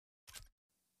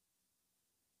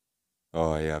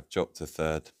Oh yeah, I've dropped to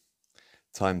third.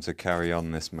 Time to carry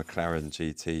on this McLaren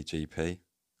GT GP.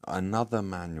 Another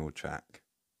manual track.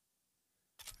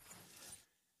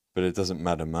 But it doesn't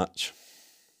matter much.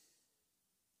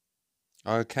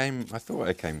 I thought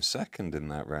I came second in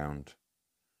that round.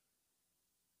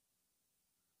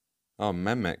 Oh,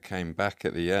 Mehmet came back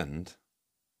at the end.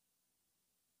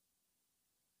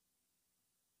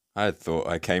 I had thought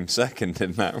I came second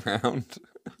in that round.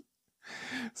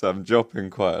 So I'm dropping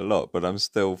quite a lot, but I'm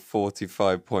still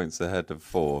 45 points ahead of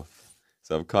fourth.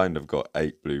 So I've kind of got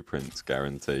 8 blueprints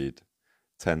guaranteed.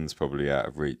 10's probably out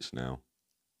of reach now.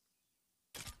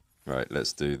 Right,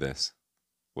 let's do this.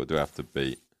 What do I have to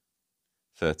beat?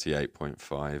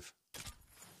 38.5.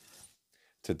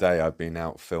 Today I've been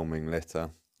out filming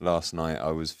litter. Last night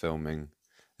I was filming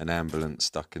an ambulance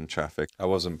stuck in traffic. I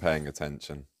wasn't paying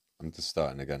attention. I'm just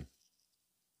starting again.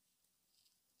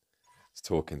 It's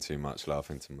talking too much,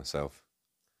 laughing to myself.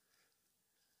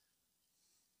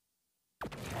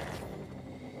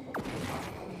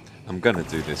 I'm gonna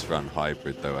do this run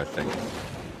hybrid though, I think.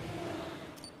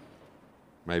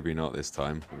 Maybe not this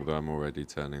time, although I'm already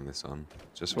turning this on.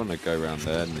 Just want to go around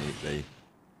there neatly.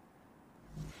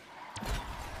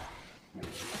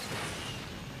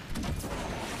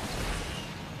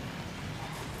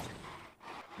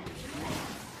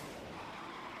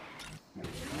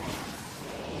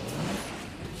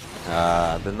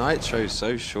 The nitro's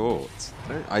so short.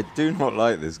 I do not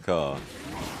like this car.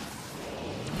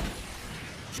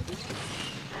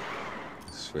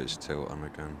 Switch tilt on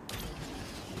again.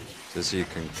 Just so you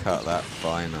can cut that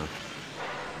finer.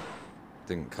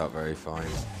 Didn't cut very fine.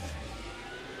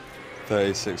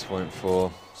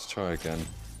 36.4. Let's try again.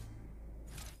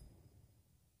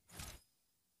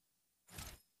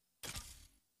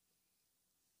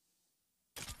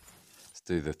 Let's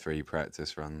do the 3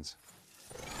 practice runs.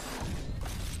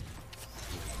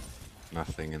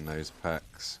 Nothing in those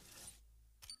packs.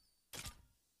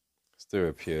 Let's do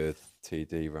a pure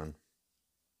TD run.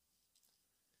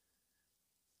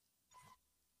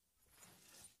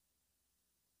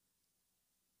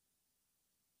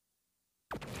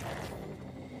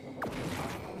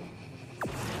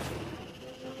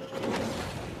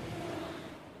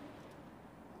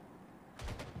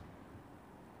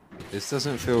 This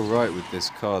doesn't feel right with this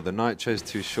car. The nitro's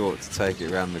too short to take it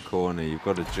around the corner. You've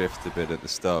got to drift a bit at the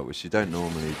start, which you don't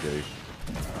normally do.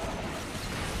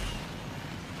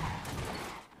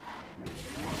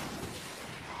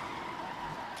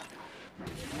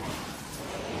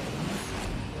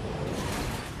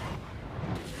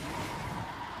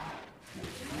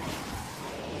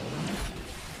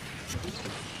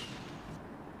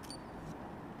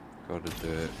 Got to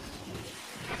do it.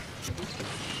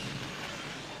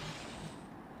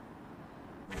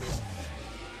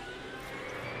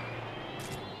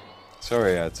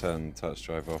 Sorry I turned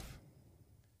TouchDrive off.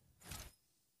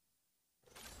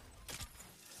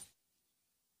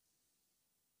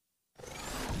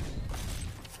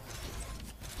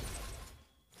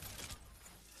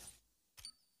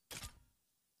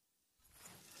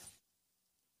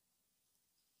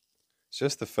 It's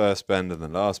just the first bend and the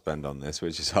last bend on this,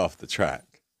 which is half the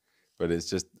track. But it's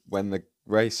just when the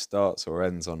race starts or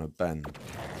ends on a bend,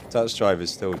 TouchDrive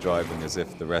is still driving as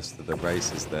if the rest of the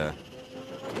race is there.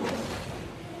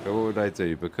 But what would I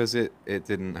do? Because it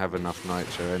didn't have enough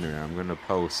nitro anyway, I'm going to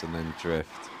pulse and then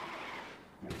drift.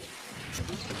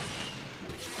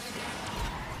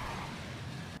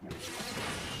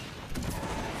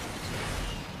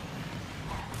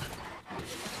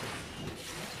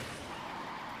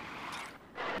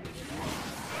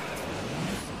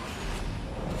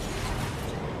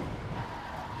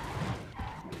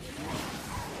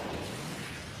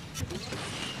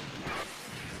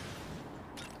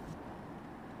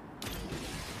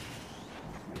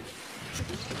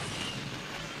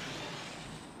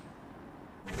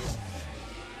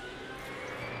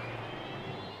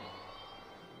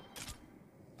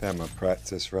 They're my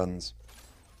practice runs.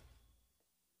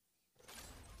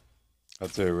 I'll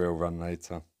do a real run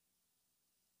later.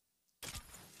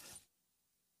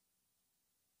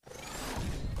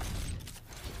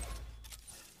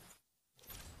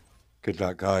 Good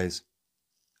luck, guys.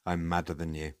 I'm madder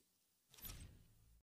than you.